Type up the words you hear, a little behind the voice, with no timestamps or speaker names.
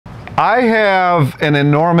I have an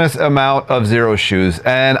enormous amount of Xero shoes,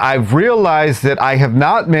 and I've realized that I have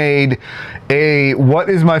not made a what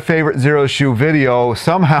is my favorite Xero shoe video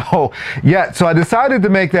somehow yet. So I decided to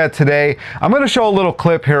make that today. I'm going to show a little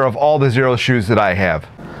clip here of all the Xero shoes that I have.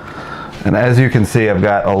 And as you can see, I've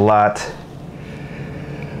got a lot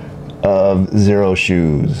of Xero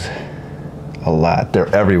shoes. A lot. They're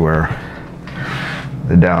everywhere.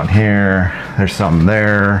 They're down here. There's some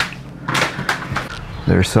there.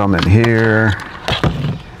 There's some in here.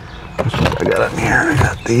 What I got in here? I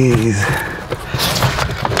got these.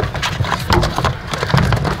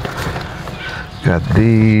 Got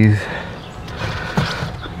these.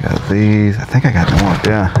 Got these. I think I got more.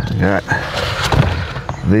 Yeah, I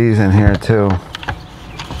got these in here too.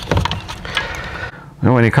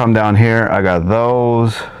 And when you come down here, I got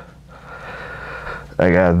those. I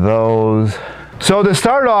got those. So to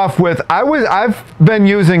start off with, I've been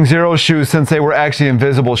using Xero shoes since they were actually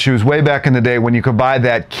invisible shoes way back in the day when you could buy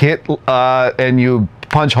that kit and you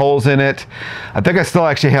punch holes in it. I think I still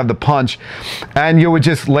actually have the punch, and you would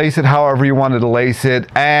just lace it however you wanted to lace it.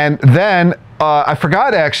 And then I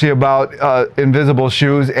forgot actually about invisible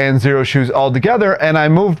shoes and Xero shoes altogether, and I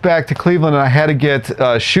moved back to Cleveland and I had to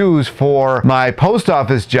get shoes for my post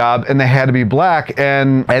office job, and they had to be black,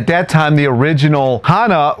 and at that time the original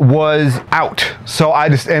Hana was out, so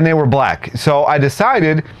and they were black, so I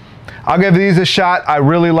decided I'll give these a shot. I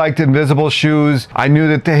really liked Invisible Shoes. I knew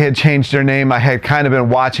that they had changed their name. I had kind of been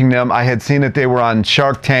watching them. I had seen that they were on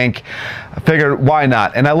Shark Tank. I figured, why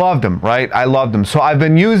not? And I loved them, right? I loved them. So I've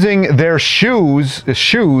been using their shoes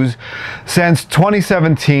since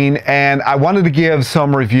 2017, and I wanted to give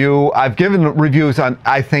some review. I've given reviews on,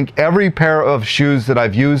 I think, every pair of shoes that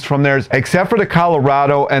I've used from theirs, except for the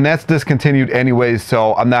Colorado, and that's discontinued anyways,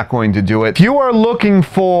 so I'm not going to do it. If you are looking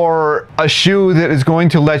for a shoe that is going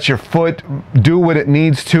to let your foot do what it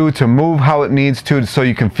needs to move how it needs to, so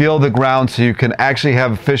you can feel the ground, so you can actually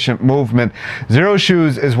have efficient movement, Xero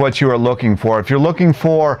shoes is what you are looking for. If you're looking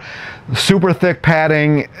for super thick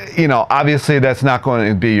padding, you know, obviously that's not going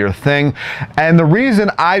to be your thing. And the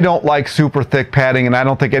reason I don't like super thick padding, and I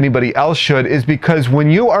don't think anybody else should, is because when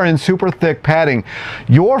you are in super thick padding,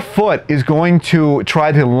 your foot is going to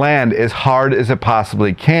try to land as hard as it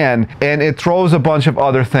possibly can, and it throws a bunch of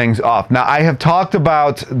other things off. Now, I have talked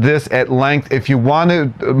about this at length. If you want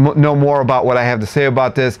to know more about what I have to say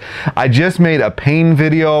about this, I just made a pain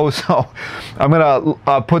video, so I'm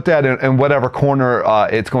gonna put that in whatever corner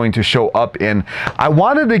it's going to show up in. I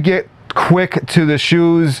wanted to get quick to the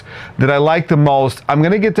shoes that I like the most. I'm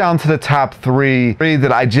going to get down to the top three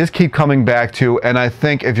that I just keep coming back to, and I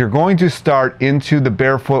think if you're going to start into the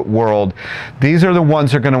barefoot world, these are the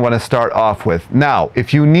ones you're going to want to start off with. Now,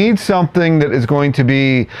 if you need something that is going to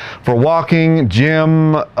be for walking,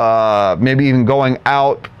 gym, maybe even going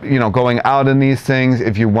out, you know, going out in these things,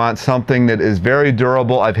 if you want something that is very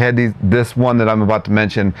durable, I've had this one that I'm about to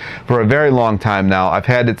mention for a very long time now. I've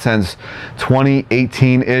had it since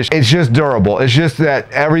 2018-ish. It's just durable. It's just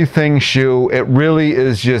that everything shoe. It really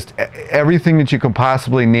is just everything that you can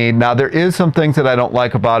possibly need. Now, there is some things that I don't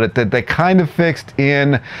like about it that they kind of fixed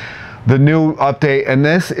in the new update, and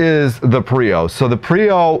this is the Prio. So the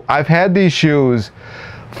Prio, I've had these shoes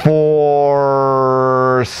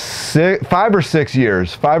for 5 or 6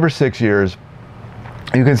 years.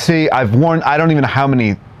 You can see I've worn, I don't even know how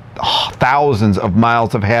many thousands of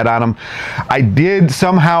miles I've had on them. I did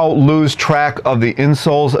somehow lose track of the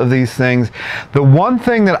insoles of these things. The one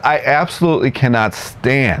thing that I absolutely cannot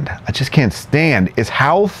stand, I just can't stand, is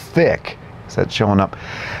how thick, is that showing up?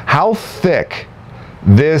 How thick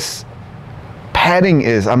this padding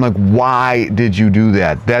is. I'm like, why did you do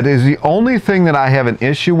that? That is the only thing that I have an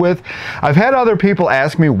issue with. I've had other people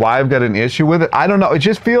ask me why I've got an issue with it. I don't know. It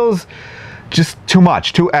just feels just too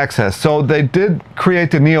much, too excess. So they did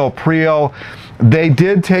create the Neo Prio. They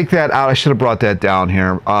did take that out. I should have brought that down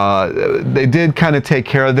here. They did kind of take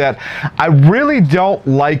care of that. I really don't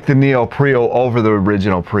like the Neo Prio over the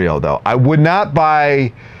original Prio, though. I would not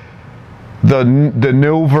buy the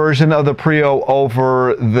new version of the Prio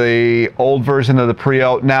over the old version of the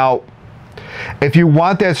Prio. Now, if you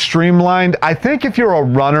want that streamlined, I think if you're a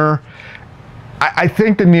runner, I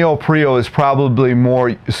think the Neo Prio is probably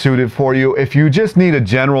more suited for you. If you just need a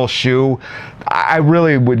general shoe, I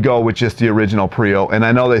really would go with just the original Prio, and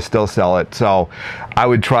I know they still sell it, so I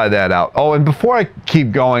would try that out. Oh, and before I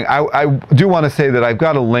keep going, I do want to say that I've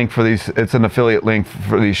got a link for these. It's an affiliate link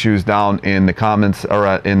for these shoes down in the comments,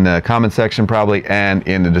 or in the comment section probably, and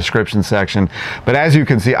in the description section. But as you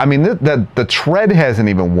can see, I mean, the tread hasn't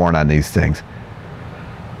even worn on these things.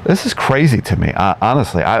 This is crazy to me,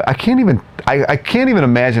 honestly. I can't even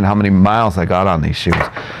imagine how many miles I got on these shoes.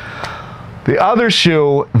 The other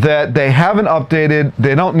shoe that they haven't updated,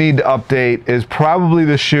 they don't need to update, is probably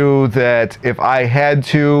the shoe that if I had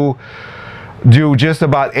to do just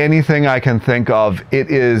about anything I can think of, it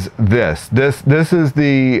is this. This is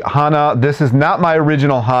the Hana. This is not my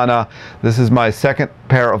original Hana. This is my second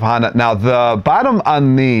pair of Hana. Now the bottom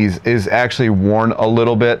on these is actually worn a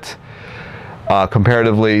little bit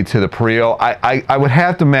comparatively to the Prio. I would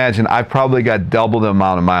have to imagine I've probably got double the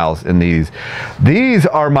amount of miles in these. These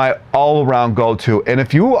are my all-around go-to, and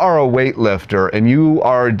if you are a weightlifter and you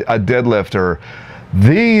are a deadlifter,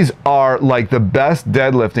 these are like the best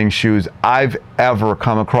deadlifting shoes I've ever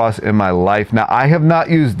come across in my life. Now, I have not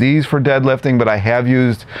used these for deadlifting, but I have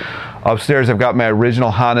used upstairs. I've got my original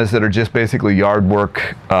Hanas that are just basically yard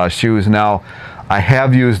work shoes now. I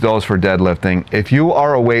have used those for deadlifting. If you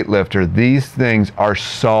are a weightlifter, these things are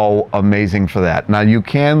so amazing for that. Now, you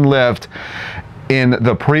can lift in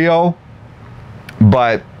the Prio,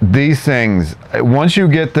 but these things, once you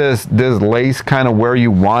get this lace kind of where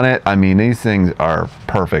you want it, I mean, these things are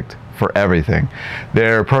perfect for everything.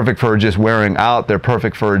 They're perfect for just wearing out. They're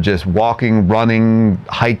perfect for just walking, running,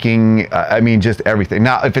 hiking. I mean, just everything.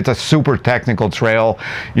 Now, if it's a super technical trail,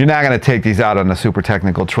 you're not going to take these out on a super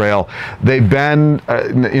technical trail. They bend,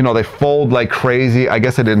 you know, they fold like crazy. I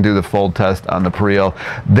guess I didn't do the fold test on the Prio.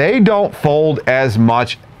 They don't fold as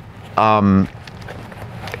much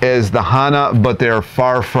as the Hana, but they're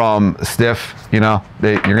far from stiff. You know,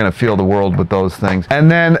 you're gonna feel the world with those things. And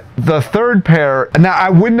then the third pair, now I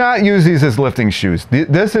would not use these as lifting shoes.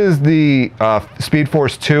 This is the Speed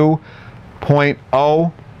Force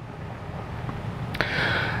 2.0.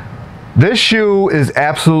 This shoe is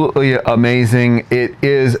absolutely amazing. It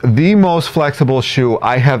is the most flexible shoe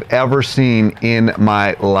I have ever seen in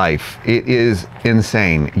my life. It is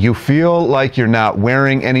insane. You feel like you're not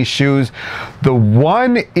wearing any shoes. The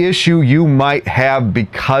one issue you might have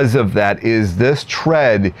because of that is this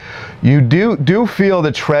tread. You do feel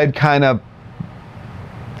the tread kind of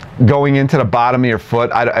going into the bottom of your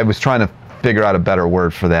foot. I was trying to figure out a better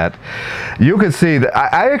word for that. You can see that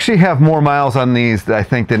I actually have more miles on these, I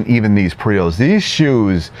think, than even these Prios. These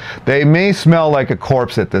shoes, they may smell like a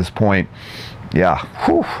corpse at this point. Yeah.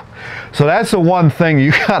 Whew. So that's the one thing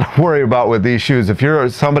you got to worry about with these shoes. If you're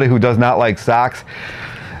somebody who does not like socks,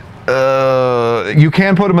 you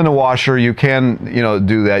can put them in the washer. You can, you know,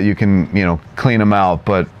 do that. You can, you know, clean them out,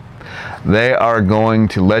 but they are going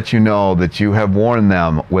to let you know that you have worn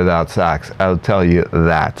them without socks. I'll tell you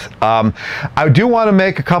that. I do want to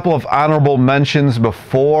make a couple of honorable mentions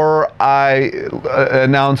before I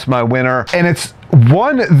announce my winner. And it's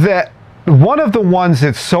one of the ones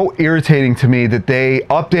that's so irritating to me that they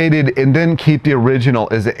updated and didn't keep the original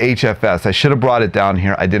is the HFS. I should have brought it down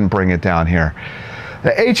here. I didn't bring it down here. The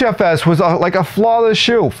HFS was like a flawless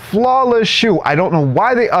shoe. Flawless shoe. I don't know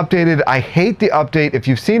why they updated it. I hate the update. If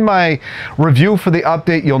you've seen my review for the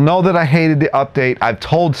update, you'll know that I hated the update. I've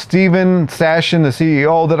told Steven Sashin, the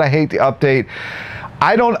CEO, that I hate the update.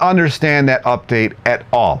 I don't understand that update at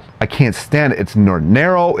all. I can't stand it. It's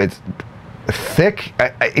narrow. It's thick.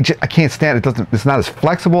 I can't stand it. It's not as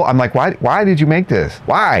flexible. I'm like, why did you make this?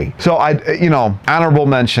 Why? So you know, honorable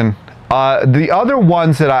mention. The other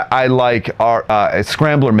ones that I like are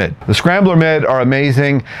Scrambler Mid. The Scrambler Mid are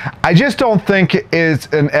amazing. I just don't think it's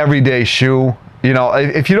an everyday shoe. You know,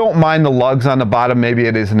 if you don't mind the lugs on the bottom, maybe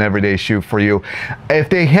it is an everyday shoe for you. If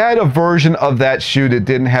they had a version of that shoe that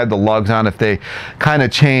didn't have the lugs on, if they kind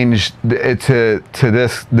of changed it to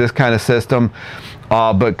this kind of system,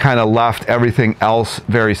 but kind of left everything else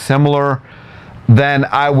very similar, then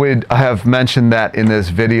I would have mentioned that in this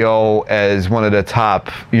video as one of the top,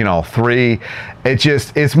 you know, 3.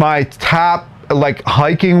 It's my top, like,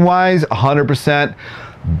 hiking wise, 100%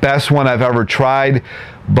 best one I've ever tried.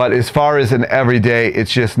 But as far as an everyday,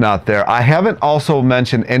 it's just not there. I haven't also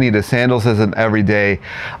mentioned any of the sandals as an everyday.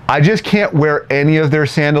 I just can't wear any of their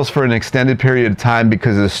sandals for an extended period of time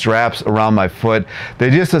because of the straps around my foot.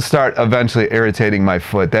 They just start eventually irritating my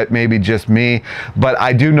foot. That may be just me, but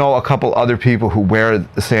I do know a couple other people who wear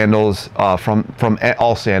sandals from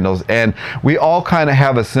all sandals, and we all kind of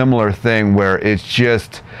have a similar thing where it's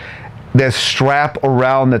just this strap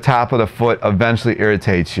around the top of the foot eventually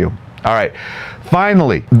irritates you. All right,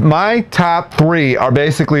 finally, my top 3 are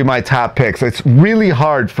basically my top picks. It's really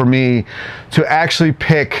hard for me to actually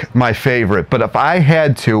pick my favorite, but if I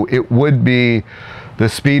had to, it would be the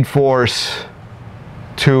Speed Force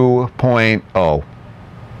 2.0.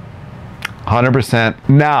 100%.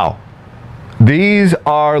 Now, these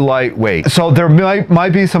are lightweight. So there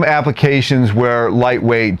might be some applications where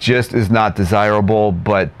lightweight just is not desirable,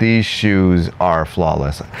 but these shoes are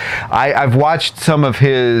flawless. I've watched some of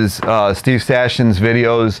his Steve Sashin's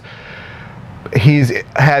videos he's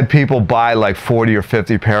had people buy like 40 or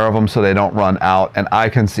 50 pair of them so they don't run out, and I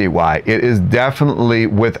can see why. It is definitely,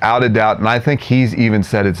 without a doubt, and I think he's even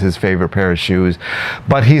said it's his favorite pair of shoes,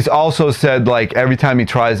 but he's also said, like, every time he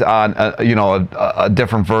tries on a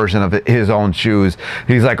different version of his own shoes,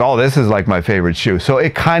 he's like, oh, this is like my favorite shoe. So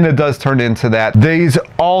it kind of does turn into that.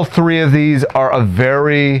 All three of these are a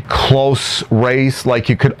very close race. Like,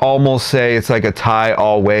 you could almost say it's like a tie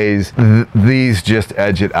all ways. These just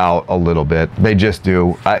edge it out a little bit. They just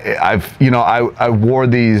do. I wore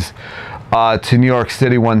these to New York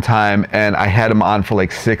City one time, and I had them on for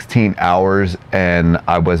like 16 hours, and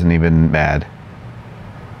I wasn't even mad.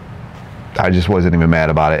 I just wasn't even mad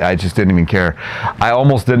about it. I just didn't even care. I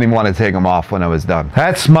almost didn't even want to take them off when I was done.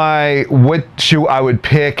 That's what shoe I would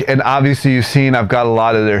pick, and obviously you've seen I've got a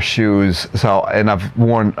lot of their shoes, so, and I've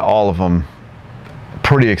worn all of them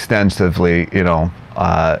pretty extensively,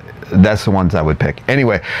 that's the ones I would pick.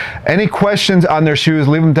 Anyway, any questions on their shoes,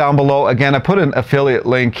 leave them down below. Again, I put an affiliate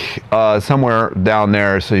link somewhere down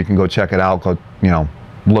there so you can go check it out. Go,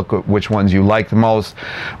 look at which ones you like the most.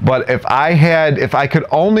 But if I could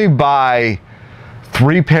only buy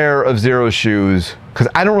 3 pair of Xero shoes, because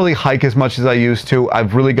I don't really hike as much as I used to,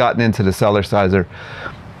 I've really gotten into the cellar sizer,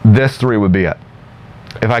 this 3 would be it.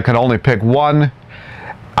 If I could only pick one,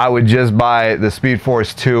 I would just buy the Speed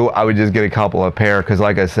Force 2. I would just get a couple of pair, because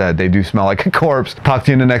like I said, they do smell like a corpse. Talk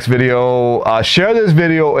to you in the next video. Share this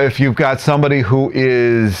video if you've got somebody who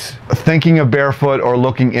is thinking of barefoot or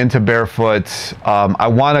looking into barefoot. I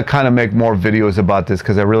want to kind of make more videos about this,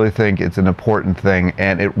 because I really think it's an important thing,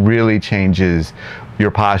 and it really changes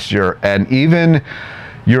your posture, and even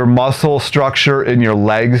your muscle structure in your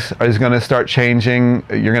legs is going to start changing.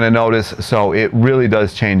 You're going to notice. So it really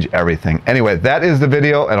does change everything. Anyway, that is the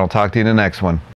video, and I'll talk to you in the next one.